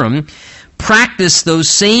 Jehoram, practiced those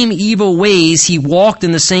same evil ways. He walked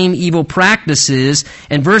in the same evil practices.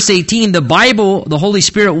 And verse 18, the Bible, the Holy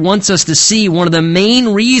Spirit wants us to see one of the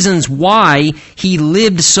main reasons why he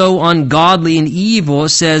lived so ungodly and evil. It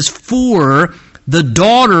says, for the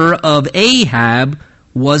daughter of Ahab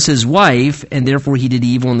was his wife, and therefore he did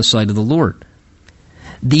evil in the sight of the Lord.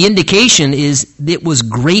 The indication is it was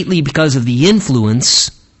greatly because of the influence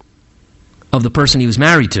of the person he was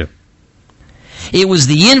married to. It was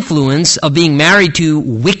the influence of being married to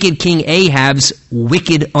wicked King Ahab's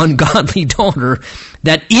wicked, ungodly daughter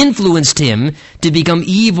that influenced him to become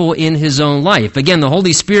evil in his own life. Again, the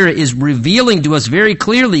Holy Spirit is revealing to us very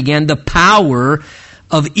clearly again the power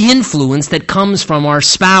of influence that comes from our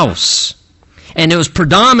spouse. And it was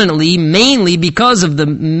predominantly, mainly because of the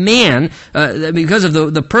man, because of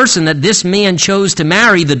the person that this man chose to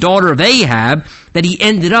marry, the daughter of Ahab, that he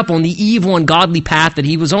ended up on the evil and godly path that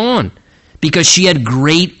he was on. Because she had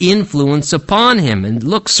great influence upon him. And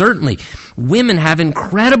look, certainly, women have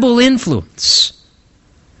incredible influence.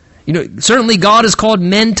 You know, certainly God has called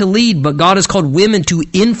men to lead, but God has called women to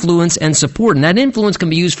influence and support. And that influence can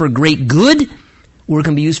be used for great good, or it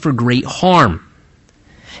can be used for great harm.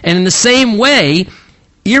 And in the same way,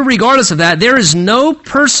 irregardless of that, there is no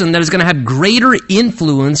person that is going to have greater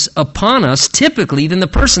influence upon us, typically, than the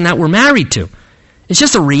person that we're married to. It's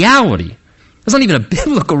just a reality. It's not even a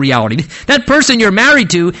biblical reality. That person you're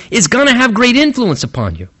married to is going to have great influence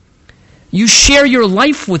upon you. You share your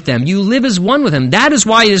life with them. You live as one with them. That is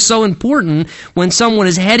why it is so important when someone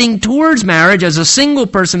is heading towards marriage as a single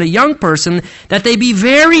person, a young person, that they be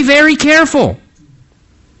very, very careful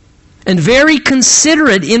and very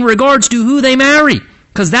considerate in regards to who they marry.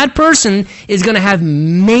 Because that person is going to have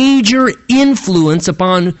major influence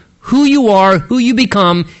upon who you are, who you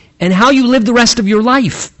become, and how you live the rest of your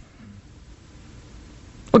life.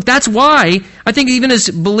 Look, that's why I think even as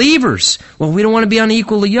believers, well, we don't want to be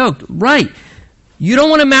unequally yoked. Right. You don't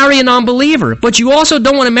want to marry a non-believer, but you also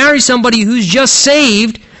don't want to marry somebody who's just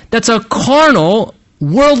saved that's a carnal,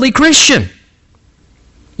 worldly Christian.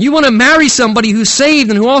 You want to marry somebody who's saved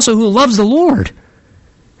and who loves the Lord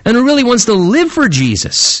and who really wants to live for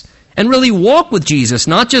Jesus and really walk with Jesus,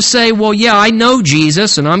 not just say, well, yeah, I know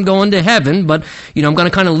Jesus and I'm going to heaven, but I'm going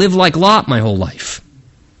to kind of live like Lot my whole life.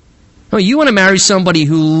 No, you want to marry somebody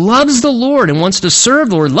who loves the Lord and wants to serve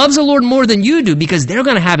the Lord, loves the Lord more than you do, because they're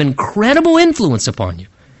going to have incredible influence upon you.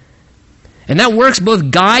 And that works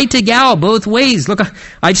both guy to gal, both ways. Look,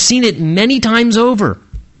 I've seen it many times over.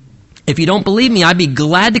 If you don't believe me, I'd be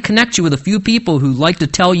glad to connect you with a few people who like to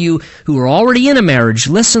tell you, who are already in a marriage,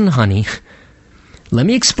 listen, honey, let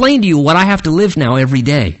me explain to you what I have to live now every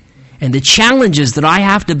day and the challenges that I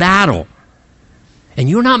have to battle. And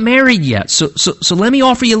you're not married yet, so let me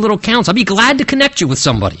offer you a little counsel. I'd be glad to connect you with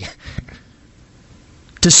somebody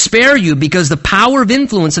to spare you, because the power of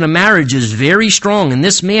influence in a marriage is very strong. And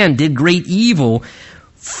this man did great evil,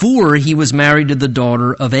 for he was married to the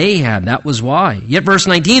daughter of Ahab. That was why. Yet verse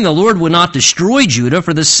 19, the Lord would not destroy Judah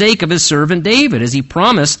for the sake of his servant David, as he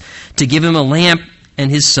promised to give him a lamp and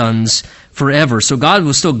his sons forever. So God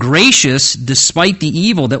was still gracious despite the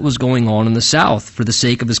evil that was going on in the south for the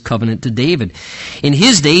sake of his covenant to David. In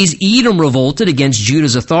his days, Edom revolted against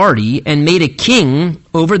Judah's authority and made a king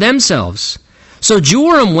over themselves. So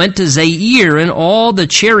Joram went to Zair and all the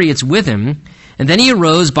chariots with him, and then he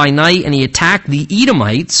arose by night and he attacked the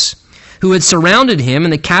Edomites who had surrounded him,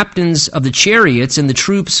 and the captains of the chariots, and the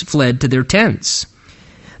troops fled to their tents.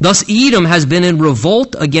 Thus Edom has been in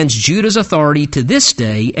revolt against Judah's authority to this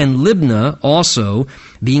day, and Libnah also,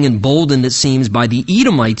 being emboldened, it seems, by the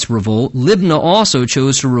Edomites' revolt, Libnah also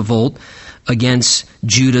chose to revolt against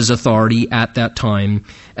Judah's authority at that time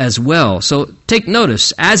as well. So take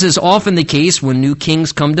notice, as is often the case when new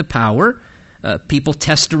kings come to power, people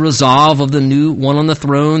test the resolve of the new one on the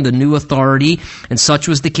throne, the new authority, and such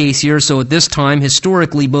was the case here. So at this time,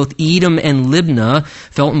 historically, both Edom and Libnah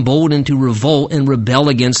felt emboldened to revolt and rebel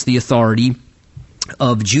against the authority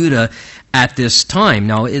of Judah at this time.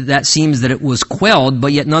 Now, that seems that it was quelled,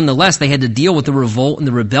 but yet nonetheless, they had to deal with the revolt and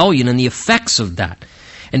the rebellion and the effects of that.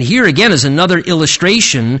 And here again is another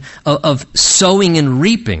illustration of sowing and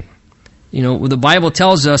reaping. You know, the Bible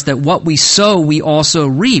tells us that what we sow, we also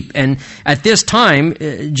reap. And at this time,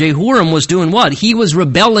 Jehoram was doing what? He was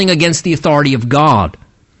rebelling against the authority of God.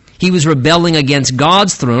 He was rebelling against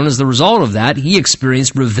God's throne. As the result of that, he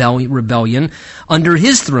experienced rebellion under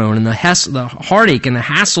his throne and the heartache and the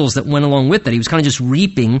hassles that went along with that. He was kind of just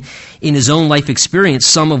reaping in his own life experience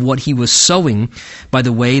some of what he was sowing by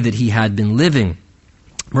the way that he had been living.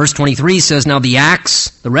 Verse 23 says, "Now the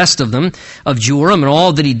acts, the rest of them, of Joram and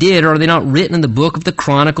all that he did, are they not written in the book of the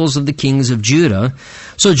Chronicles of the kings of Judah?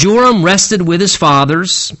 So Joram rested with his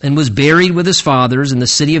fathers and was buried with his fathers in the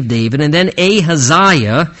city of David. And then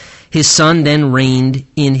Ahaziah, his son, then reigned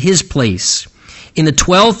in his place. In the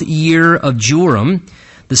 12th year of Joram,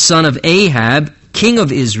 the son of Ahab, king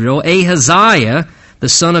of Israel, Ahaziah, the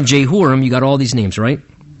son of Jehoram," you got all these names, right?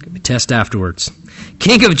 Test afterwards.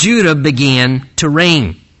 "King of Judah began to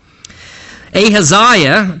reign.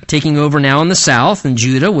 Ahaziah, taking over now in the south in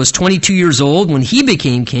Judah, was 22 years old when he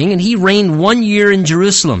became king, and he reigned 1 year in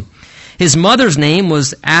Jerusalem. His mother's name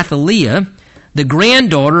was Athaliah, the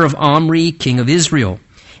granddaughter of Omri, king of Israel.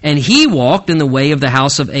 And he walked in the way of the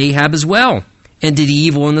house of Ahab as well, and did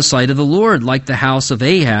evil in the sight of the Lord, like the house of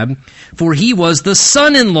Ahab, for he was the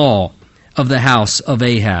son-in-law of the house of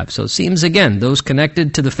Ahab." So it seems, again, those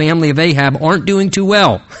connected to the family of Ahab aren't doing too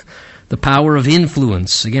well. The power of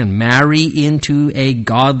influence. Again, marry into a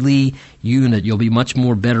godly unit. You'll be much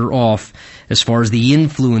more better off as far as the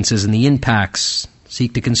influences and the impacts.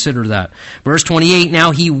 Seek to consider that. Verse 28,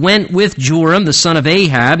 "Now he went with Joram, the son of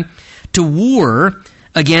Ahab, to war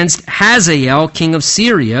against Hazael, king of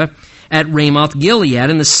Syria, at Ramoth Gilead,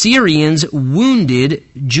 and the Syrians wounded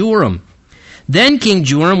Joram. Then King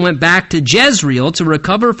Joram went back to Jezreel to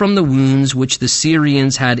recover from the wounds which the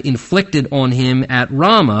Syrians had inflicted on him at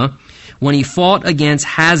Ramah, when he fought against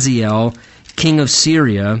Hazael, king of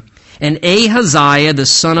Syria. And Ahaziah, the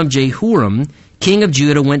son of Jehoram, king of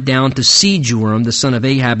Judah, went down to see Joram, the son of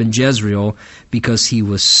Ahab, in Jezreel, because he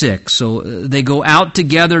was sick." So they go out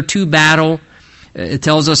together to battle. It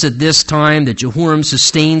tells us at this time that Jehoram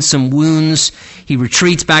sustained some wounds. He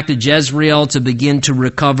retreats back to Jezreel to begin to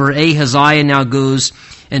recover. Ahaziah now goes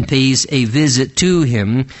and pays a visit to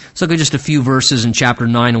him. So look at just a few verses in chapter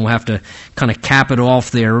 9, and we'll have to kind of cap it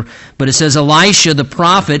off there. But it says, "Elisha the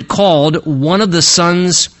prophet called one of the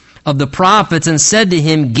sons of the prophets and said to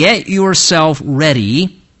him, 'Get yourself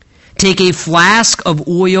ready, take a flask of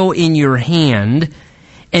oil in your hand,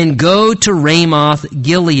 and go to Ramoth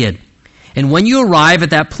Gilead. And when you arrive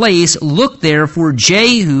at that place, look there for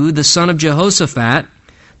Jehu, the son of Jehoshaphat,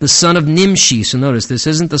 the son of Nimshi.'" So notice, this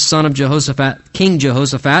isn't the son of Jehoshaphat, King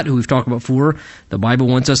Jehoshaphat, who we've talked about before. The Bible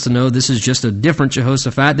wants us to know this is just a different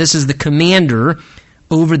Jehoshaphat. This is the commander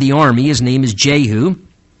over the army. His name is Jehu.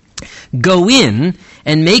 "Go in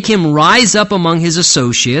and make him rise up among his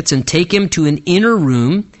associates, and take him to an inner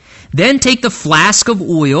room. Then take the flask of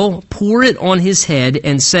oil, pour it on his head,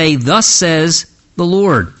 and say, 'Thus says the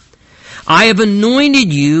Lord, I have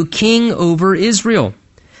anointed you king over Israel.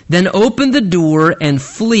 Then open the door and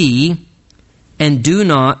flee, and do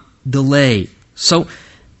not delay.'" So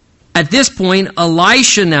at this point,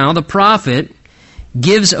 Elisha now, the prophet,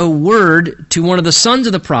 gives a word to one of the sons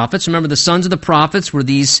of the prophets. Remember, the sons of the prophets were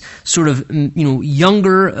these sort of,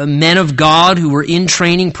 younger men of God who were in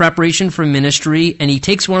training, preparation for ministry. And he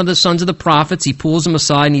takes one of the sons of the prophets, he pulls him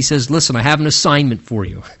aside, and he says, "Listen, I have an assignment for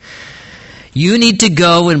you. You need to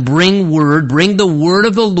go and bring the word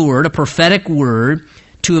of the Lord, a prophetic word,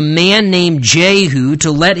 to a man named Jehu,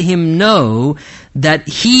 to let him know that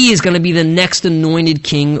he is going to be the next anointed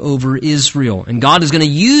king over Israel. And God is going to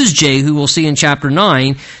use Jehu, we'll see in chapter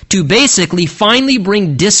 9, to basically finally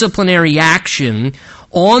bring disciplinary action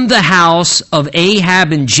on the house of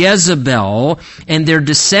Ahab and Jezebel and their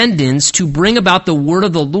descendants, to bring about the word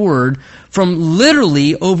of the Lord from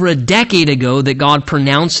literally over a decade ago that God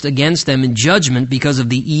pronounced against them in judgment because of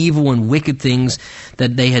the evil and wicked things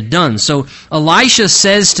that they had done. So Elisha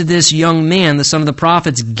says to this young man, the son of the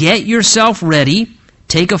prophets, "Get yourself ready,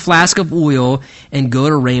 take a flask of oil, and go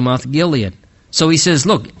to Ramoth Gilead." So he says,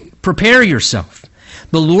 look, prepare yourself.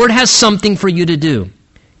 The Lord has something for you to do.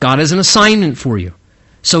 God has an assignment for you.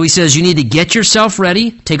 So he says you need to get yourself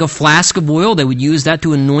ready, take a flask of oil. They would use that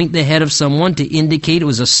to anoint the head of someone to indicate it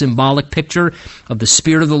was a symbolic picture of the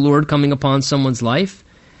Spirit of the Lord coming upon someone's life.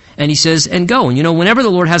 And he says, and go. And whenever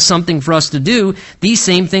the Lord has something for us to do, these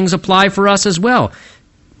same things apply for us as well.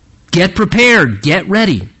 Get prepared, get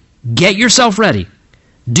ready, get yourself ready.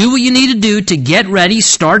 Do what you need to do to get ready,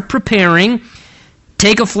 start preparing.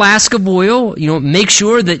 Take a flask of oil, make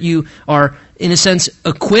sure that you are in a sense,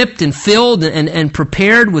 equipped and filled and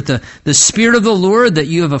prepared with the Spirit of the Lord, that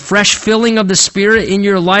you have a fresh filling of the Spirit in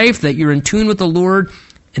your life, that you're in tune with the Lord,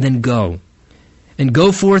 and then go. And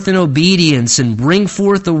go forth in obedience and bring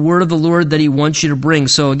forth the word of the Lord that he wants you to bring.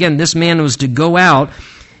 So again, this man was to go out.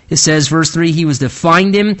 It says, verse 3, he was to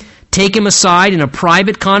find him, take him aside in a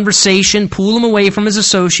private conversation, pull him away from his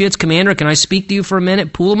associates. Commander, can I speak to you for a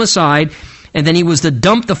minute? Pull him aside. And then he was to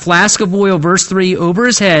dump the flask of oil, verse 3, over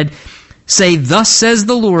his head, say, thus says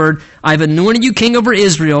the Lord, I've anointed you king over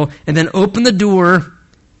Israel, and then open the door,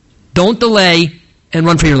 don't delay, and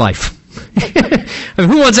run for your life.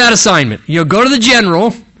 Who wants that assignment? Go to the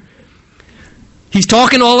general. He's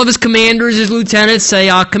talking to all of his commanders, his lieutenants, say,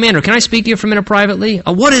 Commander, can I speak to you for a minute privately?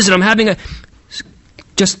 What is it? I'm having a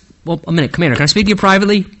minute. Commander, can I speak to you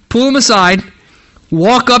privately? Pull him aside,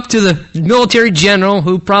 walk up to the military general,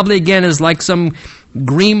 who probably, again, is like some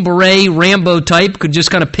Green Beret Rambo type, could just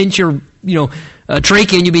kind of pinch your,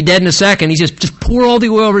 trachea and you'd be dead in a second. He says, just pour all the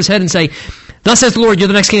oil over his head and say, thus says the Lord, you're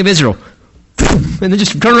the next king of Israel. And then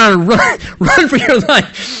just turn around and run for your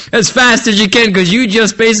life as fast as you can, because you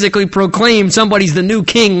just basically proclaimed somebody's the new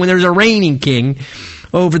king when there's a reigning king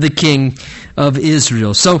over the king of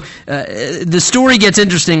Israel. So the story gets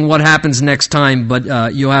interesting, what happens next time,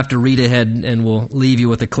 but you'll have to read ahead, and we'll leave you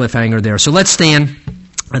with a cliffhanger there. So let's stand.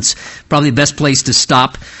 That's probably the best place to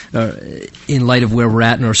stop in light of where we're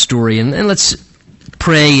at in our story. And let's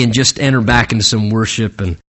pray and just enter back into some worship and